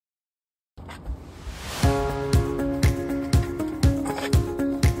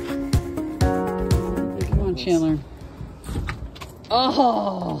Chandler.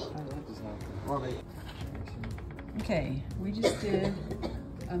 Oh! Okay, we just did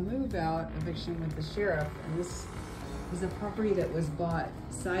a move out eviction with the sheriff, and this is a property that was bought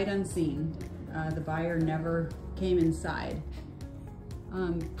sight unseen. The buyer never came inside.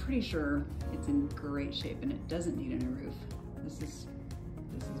 I'm pretty sure it's in great shape and it doesn't need a new roof. This is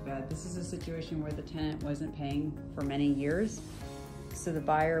bad. This is a situation where the tenant wasn't paying for many years. So the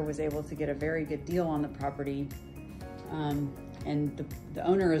buyer was able to get a very good deal on the property. And the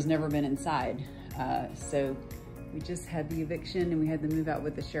owner has never been inside. So we just had the eviction and we had the move out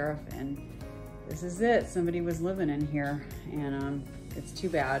with the sheriff, and this is it. Somebody was living in here, and it's too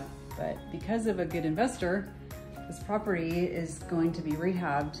bad. But because of a good investor, this property is going to be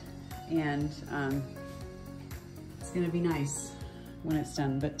rehabbed, and it's gonna be nice when it's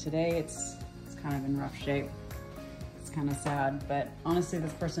done. But today it's kind of in rough shape. It's kind of sad, but honestly,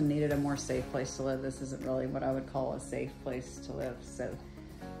 this person needed a more safe place to live. This isn't really what I would call a safe place to live. So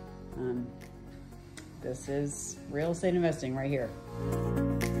this is real estate investing right here.